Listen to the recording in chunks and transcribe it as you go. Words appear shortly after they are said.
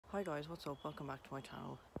Hi guys, what's up? Welcome back to my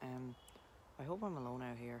channel. I hope I'm alone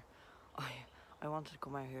out here. I I wanted to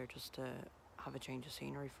come out here just to have a change of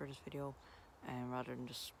scenery for this video, rather than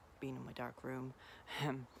just being in my dark room.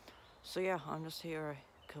 So yeah, I'm just here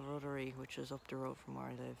at Kilrudery, which is up the road from where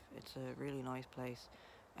I live. It's a really nice place.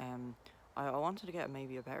 I wanted to get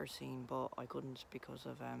maybe a better scene, but I couldn't because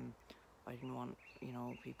of I didn't want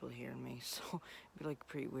people hearing me. So it'd be like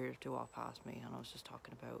pretty weird to walk past me, and I was just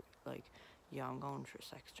talking about like, yeah, I'm going through a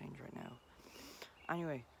sex change right now.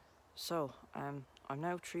 Anyway, so I'm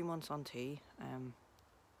now 3 months on T.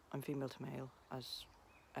 I'm female to male, as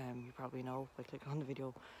you probably know by clicking on the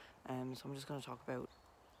video. So I'm just going to talk about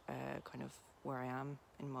kind of where I am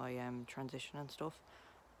in my transition and stuff.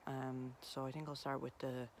 So I think I'll start with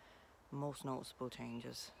the most noticeable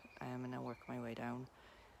changes, and then work my way down.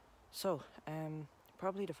 So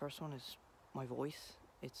probably the first one is my voice.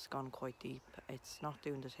 It's gone quite deep. It's not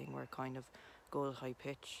doing the thing where it kind of goes high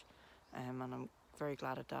pitch, and I'm very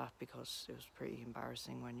glad at that, because it was pretty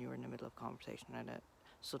embarrassing when you were in the middle of a conversation and it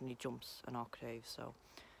suddenly jumps an octave. So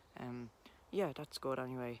yeah, that's good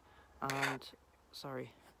anyway. And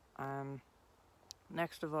sorry,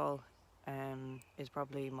 next of all is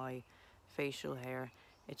probably my facial hair.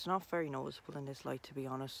 It's not very noticeable in this light, to be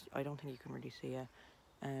honest. I don't think you can really see it.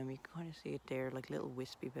 You can kind of see it there, like little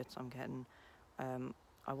wispy bits I'm getting.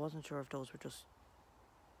 I wasn't sure if those were just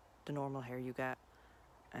the normal hair you get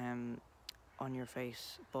on your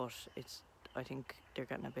face, but I think they're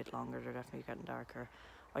getting a bit longer. They're definitely getting darker.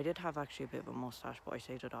 I did have actually a bit of a mustache, but I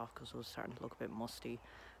shaved it off because it was starting to look a bit musty.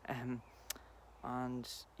 And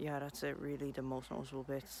yeah, that's it really, the most noticeable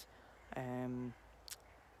bits.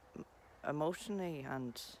 Emotionally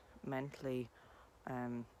and mentally,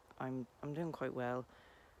 I'm doing quite well.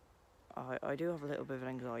 I do have a little bit of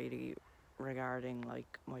anxiety regarding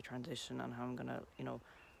like my transition and how I'm gonna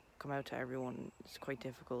come out to everyone. It's quite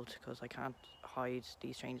difficult because I can't hide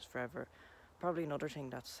these changes forever. Probably another thing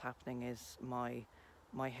that's happening is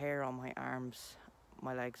my hair on my arms,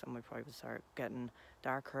 my legs and my privates are getting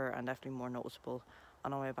darker and definitely more noticeable,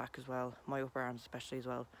 and on my back as well, my upper arms especially as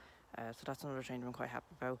well. So that's another change I'm quite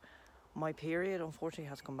happy about. My period unfortunately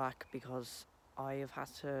has come back because I have had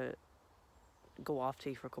to go off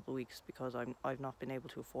tea for a couple of weeks because I've not been able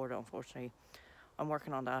to afford it, unfortunately. I'm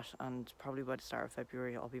working on that, and probably by the start of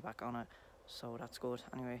February I'll be back on it, so that's good.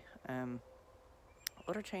 Anyway,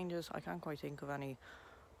 other changes, I can't quite think of any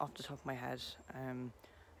off the top of my head.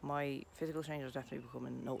 My physical changes are definitely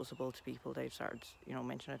becoming noticeable to people. They've started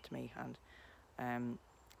mentioning it to me, and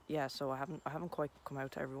yeah, so I haven't quite come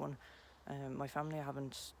out to everyone. My family I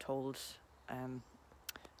haven't told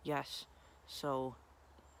yet, so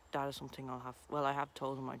that is something I have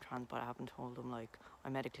told them I'm trans, but I haven't told them like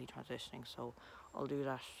I'm medically transitioning, so I'll do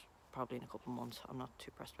that probably in a couple of months. I'm not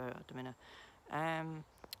too pressed about it at the minute.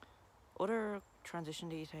 Other transition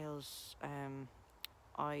details,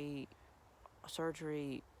 I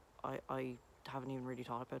surgery, I haven't even really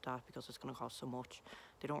thought about that because it's going to cost so much.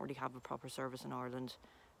 They don't really have a proper service in Ireland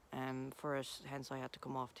for it, hence I had to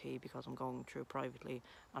come off tea because I'm going through privately,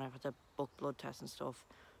 and I've had to book blood tests and stuff,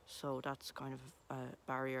 so that's kind of a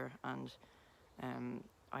barrier. And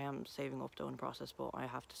I am saving up though in the process, but I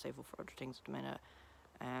have to save up for other things at the minute,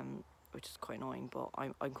 which is quite annoying, but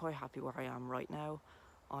I'm quite happy where I am right now.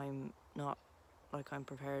 I'm not I'm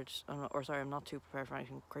prepared, I'm not too prepared for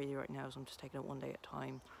anything crazy right now, so I'm just taking it one day at a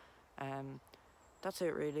time. That's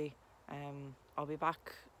it really. I'll be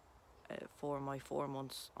back for my 4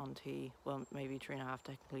 months on T, well maybe 3.5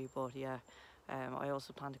 technically, but yeah, I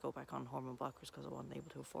also plan to go back on hormone blockers because I wasn't able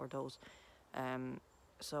to afford those.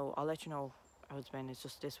 So I'll let you know how it's been. It's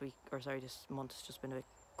just this month has just been a bit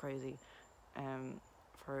crazy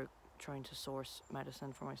for trying to source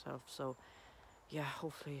medicine for myself, so yeah,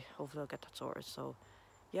 hopefully I'll get that sorted. So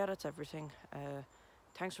yeah, that's everything.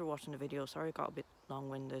 Thanks for watching the video. Sorry it got a bit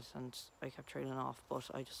long-winded and I kept trailing off, but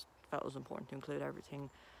I just felt it was important to include everything.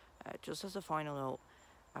 Just as a final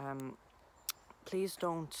note, please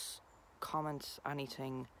don't comment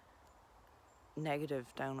anything negative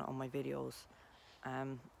down on my videos.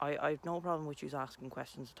 I've no problem with you asking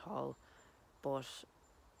questions at all, but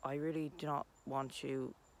I really do not want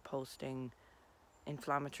you posting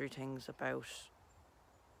inflammatory things about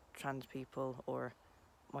trans people or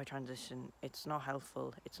my transition. It's not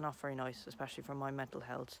helpful, it's not very nice, especially for my mental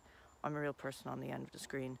health. I'm a real person on the end of the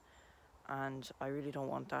screen, and I really don't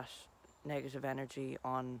want that negative energy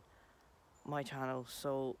on my channel,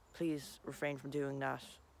 so please refrain from doing that.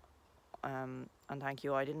 And thank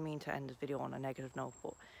you. I didn't mean to end this video on a negative note,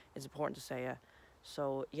 but it's important to say it.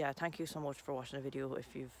 So yeah, thank you so much for watching the video if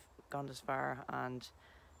you've gone this far, and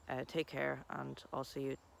take care, and I'll see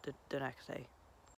you the next day.